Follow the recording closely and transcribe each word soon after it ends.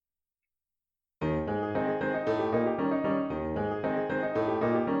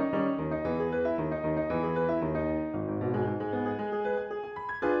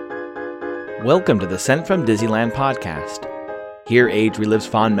Welcome to the Sent from Disneyland podcast. Here, age relives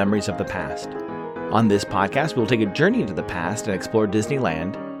fond memories of the past. On this podcast, we'll take a journey into the past and explore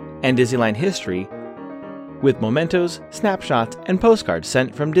Disneyland and Disneyland history with mementos, snapshots, and postcards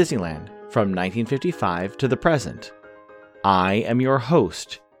sent from Disneyland from 1955 to the present. I am your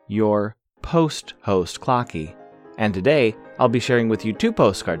host, your post-host Clocky, and today I'll be sharing with you 2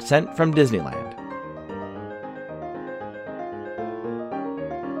 postcards sent from Disneyland.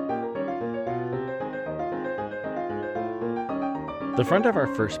 The front of our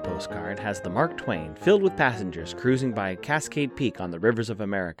first postcard has the Mark Twain filled with passengers cruising by Cascade Peak on the rivers of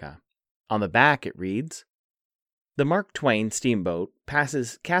America. On the back it reads, "The Mark Twain steamboat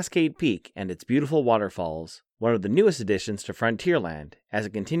passes Cascade Peak and its beautiful waterfalls, one of the newest additions to Frontierland, as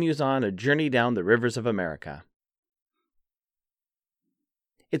it continues on a journey down the rivers of America."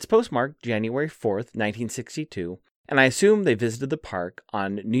 It's postmarked January 4th, 1962, and I assume they visited the park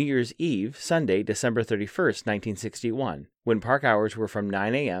on New Year's Eve, Sunday, December 31st, 1961, when park hours were from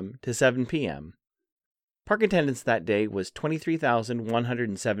 9 a.m. to 7 p.m. Park attendance that day was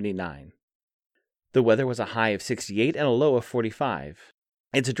 23,179. The weather was a high of 68 and a low of 45.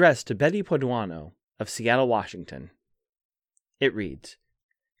 It's addressed to Betty Poduano of Seattle, Washington. It reads,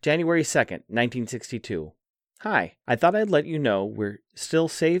 January 2nd, 1962. Hi, I thought I'd let you know we're still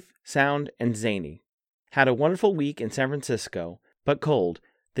safe, sound, and zany. Had a wonderful week in San Francisco, but cold.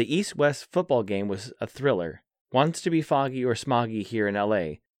 The East-West football game was a thriller. Wants to be foggy or smoggy here in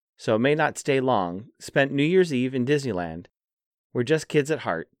LA, so may not stay long. Spent New Year's Eve in Disneyland. We're just kids at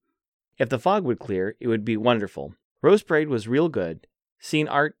heart. If the fog would clear, it would be wonderful. Rose Parade was real good. Seen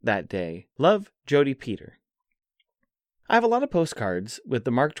art that day. Love, Jody Peter. I have a lot of postcards with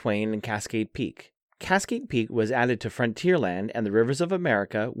the Mark Twain and Cascade Peak. Cascade Peak was added to Frontierland and the Rivers of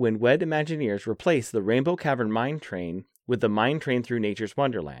America when WED Imagineers replaced the Rainbow Cavern Mine Train with the Mine Train Through Nature's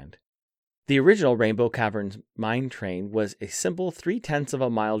Wonderland. The original Rainbow Caverns Mine Train was a simple 3/10 of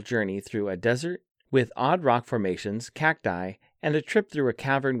a mile journey through a desert with odd rock formations, cacti, and a trip through a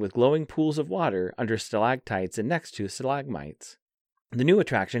cavern with glowing pools of water under stalactites and next to stalagmites. The new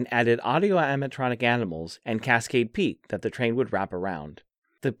attraction added audio-animatronic animals and Cascade Peak that the train would wrap around.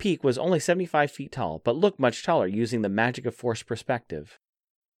 The peak was only 75 feet tall, but looked much taller using the magic of forced perspective.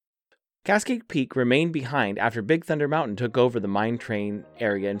 Cascade Peak remained behind after Big Thunder Mountain took over the mine train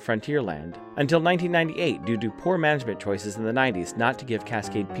area in Frontierland, until 1998 due to poor management choices in the 90s not to give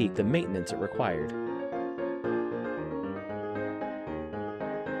Cascade Peak the maintenance it required.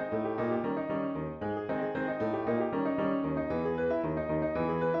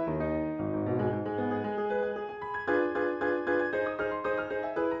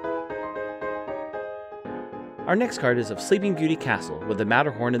 Our next card is of Sleeping Beauty Castle, with the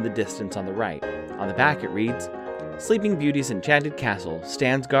Matterhorn in the distance on the right. On the back it reads, Sleeping Beauty's enchanted castle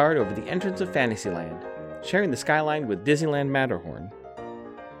stands guard over the entrance of Fantasyland, sharing the skyline with Disneyland Matterhorn.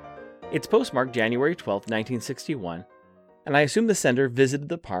 It's postmarked January 12, 1961, and I assume the sender visited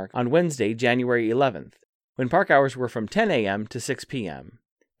the park on Wednesday, January 11th, when park hours were from 10 a.m. to 6 p.m.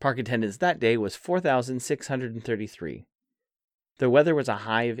 Park attendance that day was 4,633. The weather was a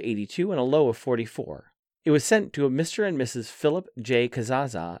high of 82 and a low of 44. It was sent to a Mr. and Mrs. Philip J.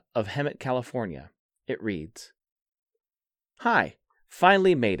 Kazaza of Hemet, California. It reads, Hi,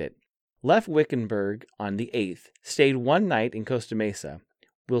 finally made it. Left Wickenburg on the 8th, stayed one night in Costa Mesa.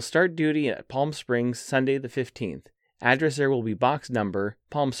 Will start duty at Palm Springs Sunday the 15th. Address there will be box number,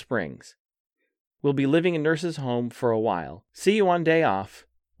 Palm Springs. Will be living in nurse's home for a while. See you on day off.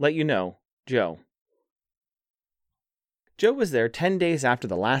 Let you know, Joe. Joe was there 10 days after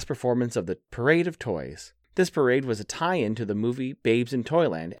the last performance of the Parade of Toys. This parade was a tie-in to the movie Babes in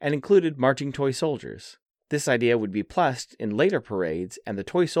Toyland and included marching toy soldiers. This idea would be plussed in later parades, and the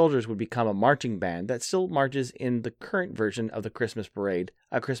toy soldiers would become a marching band that still marches in the current version of the Christmas parade,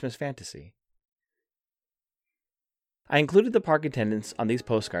 A Christmas Fantasy. I included the park attendance on these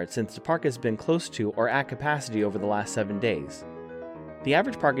postcards since the park has been close to or at capacity over the last 7 days. The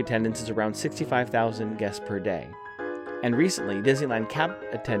average park attendance is around 65,000 guests per day. And recently, Disneyland capped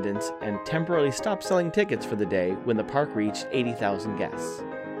attendance and temporarily stopped selling tickets for the day when the park reached 80,000 guests.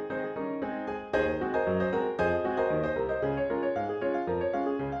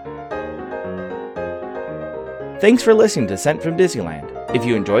 Thanks for listening to Sent from Disneyland. If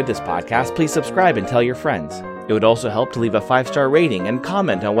you enjoyed this podcast, please subscribe and tell your friends. It would also help to leave a 5-star rating and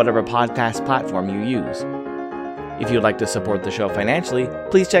comment on whatever podcast platform you use. If you'd like to support the show financially,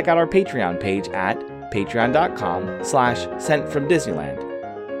 please check out our Patreon page at patreon.com/sentfromdisneyland.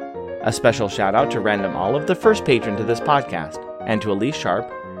 A special shout out to Random Olive, the first patron to this podcast, and to Elise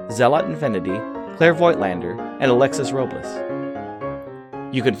Sharp, Zealot Infinity, Claire Voigtlander, and Alexis Robles.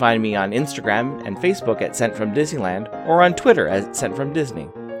 You can find me on Instagram and Facebook at Sent From Disneyland or on Twitter at Sent From Disney.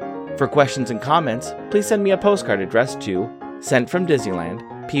 For questions and comments, please send me a postcard addressed to Sent From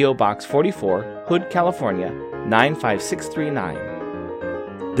Disneyland, P.O. Box 44, Hood, California,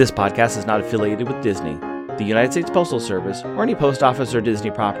 95639. This podcast is not affiliated with Disney, the United States Postal Service, or any post office or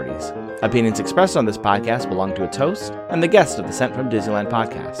Disney properties. Opinions expressed on this podcast belong to its host and the guests of the Sent From Disneyland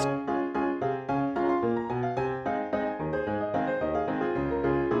podcast.